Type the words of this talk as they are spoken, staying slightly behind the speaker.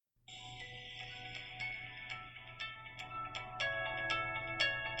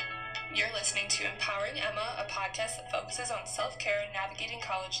You're listening to Empowering Emma, a podcast that focuses on self-care, navigating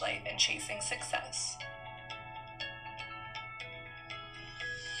college life, and chasing success.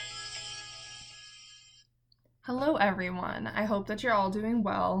 Hello everyone, I hope that you're all doing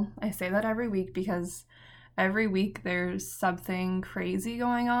well. I say that every week because every week there's something crazy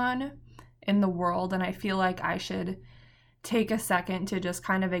going on in the world, and I feel like I should take a second to just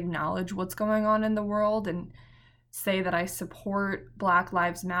kind of acknowledge what's going on in the world and say that I support Black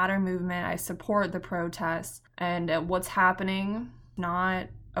Lives Matter movement, I support the protests, and what's happening not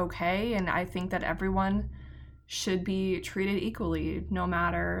okay, and I think that everyone should be treated equally no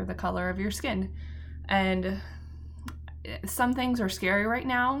matter the color of your skin. And some things are scary right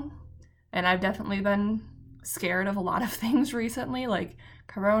now, and I've definitely been scared of a lot of things recently, like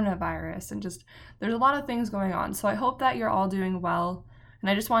coronavirus, and just there's a lot of things going on. So I hope that you're all doing well, and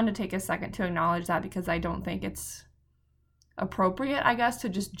I just wanted to take a second to acknowledge that because I don't think it's appropriate, I guess, to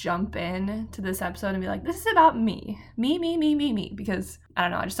just jump in to this episode and be like, this is about me, because I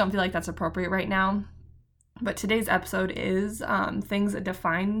don't know, I just don't feel like that's appropriate right now. But today's episode is things that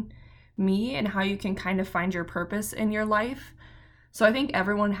define me and how you can kind of find your purpose in your life. So I think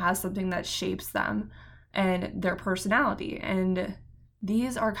everyone has something that shapes them and their personality, and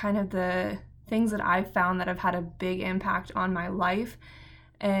these are kind of the things that I've found that have had a big impact on my life.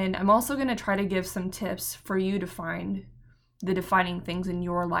 And I'm also going to try to give some tips for you to find the defining things in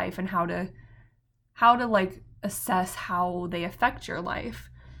your life and how to like assess how they affect your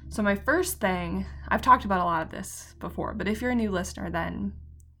life. So my first thing, I've talked about a lot of this before, but if you're a new listener, then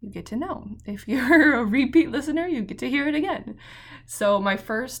you get to know. If you're a repeat listener, you get to hear it again. So my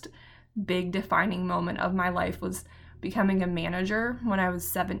first big defining moment of my life was becoming a manager when I was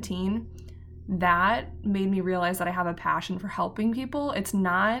 17. That made me realize that I have a passion for helping people. It's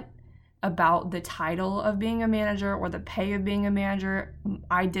not about the title of being a manager or the pay of being a manager.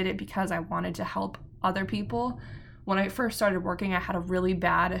 I did it because I wanted to help other people. When I first started working, I had a really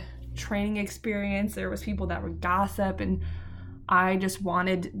bad training experience. There was people that would gossip, and I just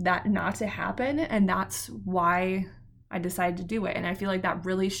wanted that not to happen, and that's why I decided to do it. And I feel like that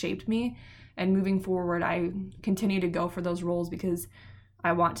really shaped me, and moving forward, I continue to go for those roles because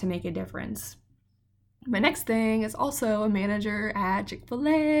I want to make a difference. My next thing is also a manager at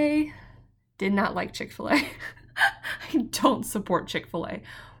Chick-fil-A. Did not like Chick-fil-A. I don't support Chick-fil-A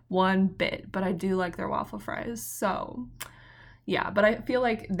one bit, but I do like their waffle fries. So yeah, but I feel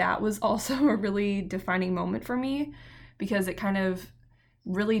like that was also a really defining moment for me because it kind of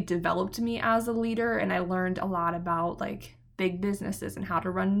really developed me as a leader, and I learned a lot about like big businesses and how to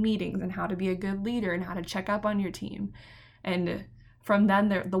run meetings and how to be a good leader and how to check up on your team. And from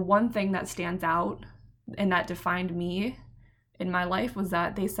then, the one thing that stands out and that defined me in my life was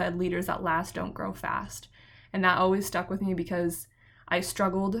that they said leaders that last don't grow fast. And that always stuck with me because I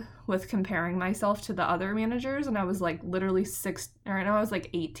struggled with comparing myself to the other managers, and I was like literally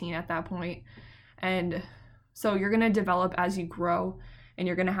 18 at that point. And so you're going to develop as you grow, and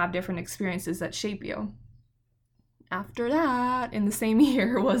you're going to have different experiences that shape you. After that, in the same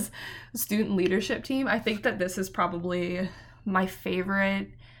year, was student leadership team. I think that this is probably my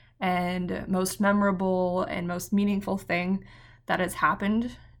favorite and most memorable and most meaningful thing that has happened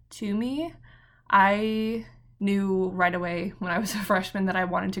to me. I knew right away when I was a freshman that I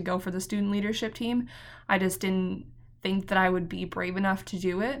wanted to go for the student leadership team. I just didn't think that I would be brave enough to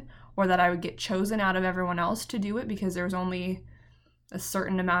do it, or that I would get chosen out of everyone else to do it, because there was only a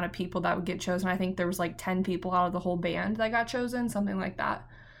certain amount of people that would get chosen. I think there was like 10 people out of the whole band that got chosen, something like that.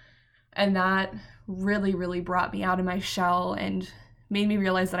 And that really, really brought me out of my shell and made me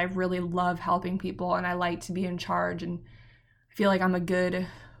realize that I really love helping people, and I like to be in charge, and I feel like I'm a good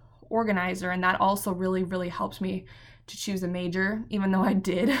organizer. And that also really, really helped me to choose a major, even though I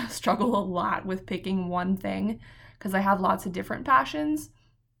did struggle a lot with picking one thing because I have lots of different passions.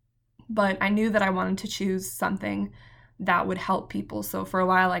 But I knew that I wanted to choose something that would help people. So for a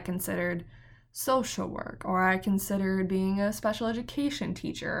while I considered social work, or I considered being a special education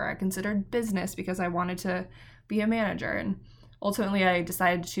teacher, or I considered business because I wanted to be a manager. And ultimately I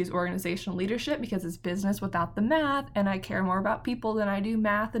decided to choose organizational leadership because it's business without the math, and I care more about people than I do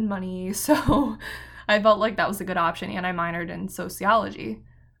math and money. So I felt like that was a good option, and I minored in sociology.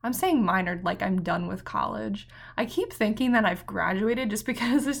 I'm saying minored like I'm done with college. I keep thinking that I've graduated just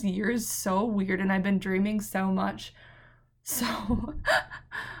because this year is so weird and I've been dreaming so much. So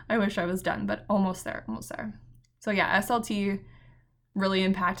I wish I was done, but almost there. So yeah, SLT really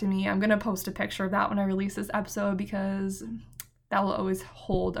impacted me. I'm going to post a picture of that when I release this episode because that will always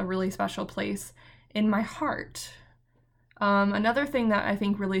hold a really special place in my heart. Another thing that I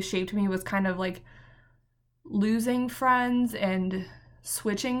think really shaped me was kind of like losing friends and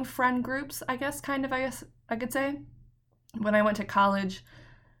switching friend groups, I guess I could say. When I went to college,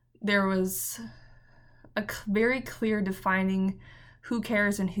 there was a very clear defining who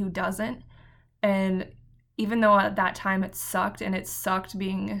cares and who doesn't. And even though at that time it sucked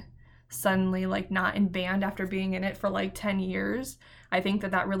being suddenly like not in band after being in it for like 10 years, I think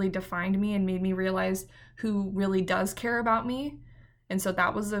that really defined me and made me realize who really does care about me. And so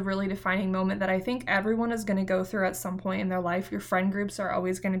that was a really defining moment that I think everyone is going to go through at some point in their life. Your friend groups are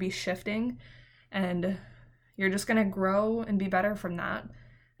always going to be shifting, and you're just going to grow and be better from that.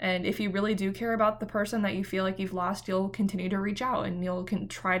 And if you really do care about the person that you feel like you've lost, you'll continue to reach out and you'll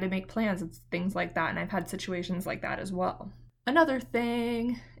try to make plans and things like that. And I've had situations like that as well. Another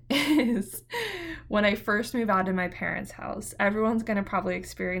thing is when I first move out of my parents' house, everyone's going to probably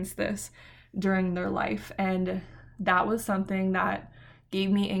experience this during their life. And that was something that gave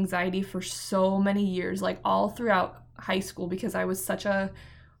me anxiety for so many years, like all throughout high school, because I was such a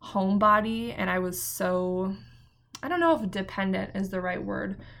homebody and I was so, I don't know if dependent is the right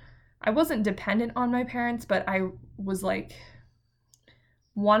word. I wasn't dependent on my parents, but I was like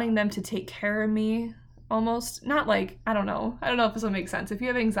wanting them to take care of me almost. Not like, I don't know if this will make sense. If you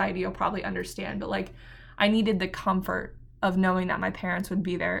have anxiety, you'll probably understand, but like I needed the comfort of knowing that my parents would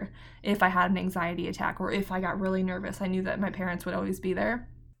be there if I had an anxiety attack or if I got really nervous. I knew that my parents would always be there.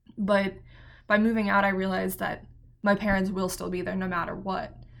 But by moving out, I realized that my parents will still be there no matter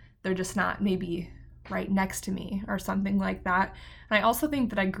what. They're just not maybe right next to me or something like that. And I also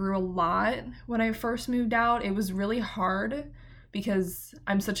think that I grew a lot when I first moved out. It was really hard because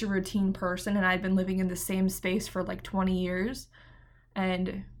I'm such a routine person and I'd been living in the same space for like 20 years.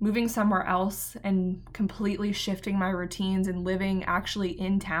 And moving somewhere else and completely shifting my routines and living actually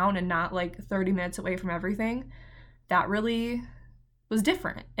in town and not like 30 minutes away from everything, that really was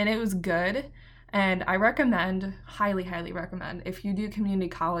different and it was good. And I recommend, highly, highly recommend, if you do community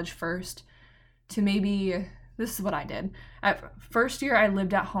college first, to maybe, this is what I did. At first year, I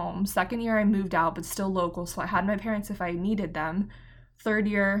lived at home. Second year, I moved out, but still local, so I had my parents if I needed them. Third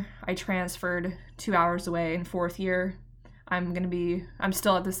year, I transferred 2 hours away. And fourth year, I'm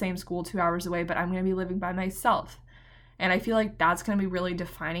still at the same school 2 hours away, but I'm going to be living by myself. And I feel like that's going to be really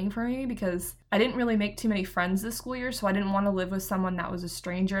defining for me because I didn't really make too many friends this school year, so I didn't want to live with someone that was a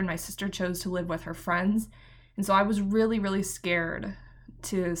stranger, and my sister chose to live with her friends. And so I was really, really scared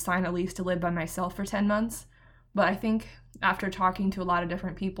to sign a lease to live by myself for 10 months. But I think after talking to a lot of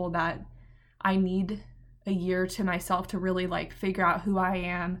different people that I need a year to myself to really like figure out who I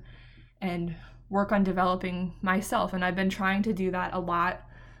am and work on developing myself. And I've been trying to do that a lot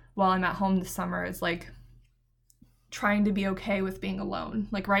while I'm at home this summer, is like trying to be okay with being alone.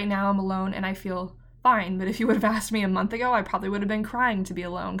 Like right now I'm alone and I feel fine, but if you would have asked me a month ago, I probably would have been crying to be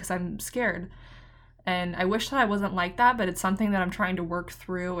alone because I'm scared. And I wish that I wasn't like that, but it's something that I'm trying to work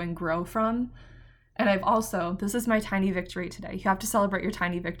through and grow from. And I've also, this is my tiny victory today. You have to celebrate your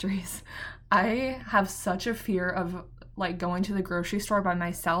tiny victories. I have such a fear of like going to the grocery store by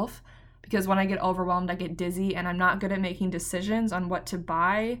myself because when I get overwhelmed, I get dizzy and I'm not good at making decisions on what to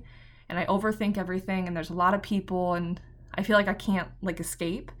buy. And I overthink everything and there's a lot of people and I feel like I can't like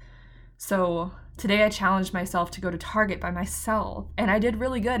escape. So today I challenged myself to go to Target by myself and I did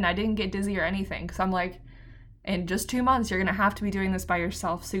really good and I didn't get dizzy or anything because I'm like, in just 2 months, you're going to have to be doing this by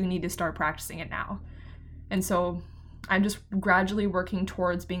yourself, so you need to start practicing it now. And so I'm just gradually working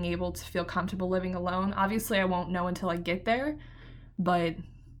towards being able to feel comfortable living alone. Obviously, I won't know until I get there, but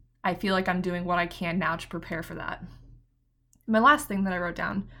I feel like I'm doing what I can now to prepare for that. My last thing that I wrote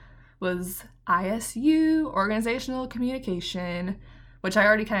down was ISU, organizational communication, which I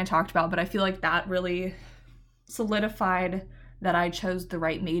already kind of talked about, but I feel like that really solidified that I chose the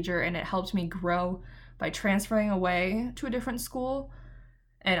right major and it helped me grow by transferring away to a different school.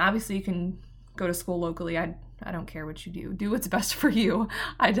 And obviously you can go to school locally. I don't care what you do. Do what's best for you.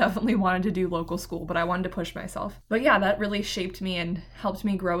 I definitely wanted to do local school, but I wanted to push myself. But yeah, that really shaped me and helped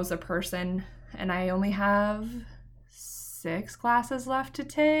me grow as a person. And I only have 6 classes left to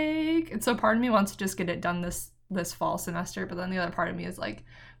take. And so part of me wants to just get it done this fall semester, but then the other part of me is like,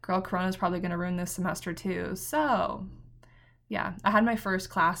 girl, Corona's probably going to ruin this semester too. So yeah, I had my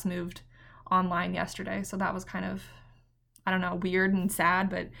first class moved online yesterday, so that was kind of, I don't know, weird and sad,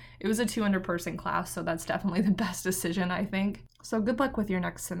 but it was a 200-person class, so that's definitely the best decision, I think. So good luck with your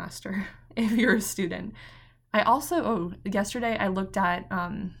next semester if you're a student. I also, yesterday I looked at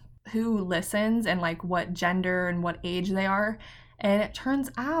who listens and like what gender and what age they are, and it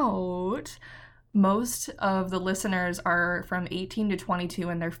turns out most of the listeners are from 18 to 22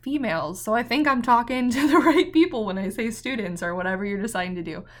 and they're females. So I think I'm talking to the right people when I say students or whatever you're deciding to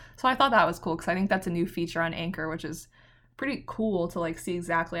do. So I thought that was cool because I think that's a new feature on Anchor, which is pretty cool to like see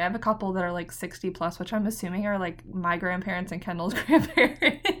exactly. I have a couple that are like 60 plus, which I'm assuming are like my grandparents and Kendall's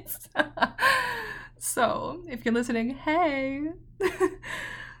grandparents. So if you're listening, hey.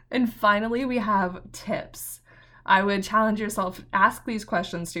 And finally, we have tips. I would challenge yourself, ask these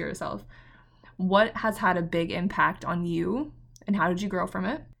questions to yourself. What has had a big impact on you and how did you grow from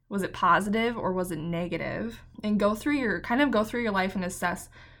it? Was it positive or was it negative? And go through your life and assess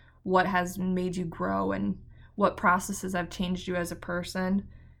what has made you grow and what processes have changed you as a person.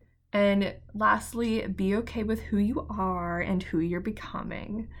 And lastly, be okay with who you are and who you're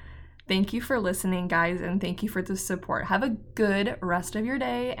becoming. Thank you for listening, guys, and thank you for the support. Have a good rest of your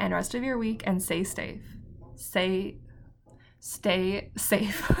day and rest of your week, and stay safe. Stay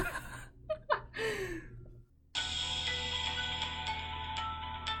safe.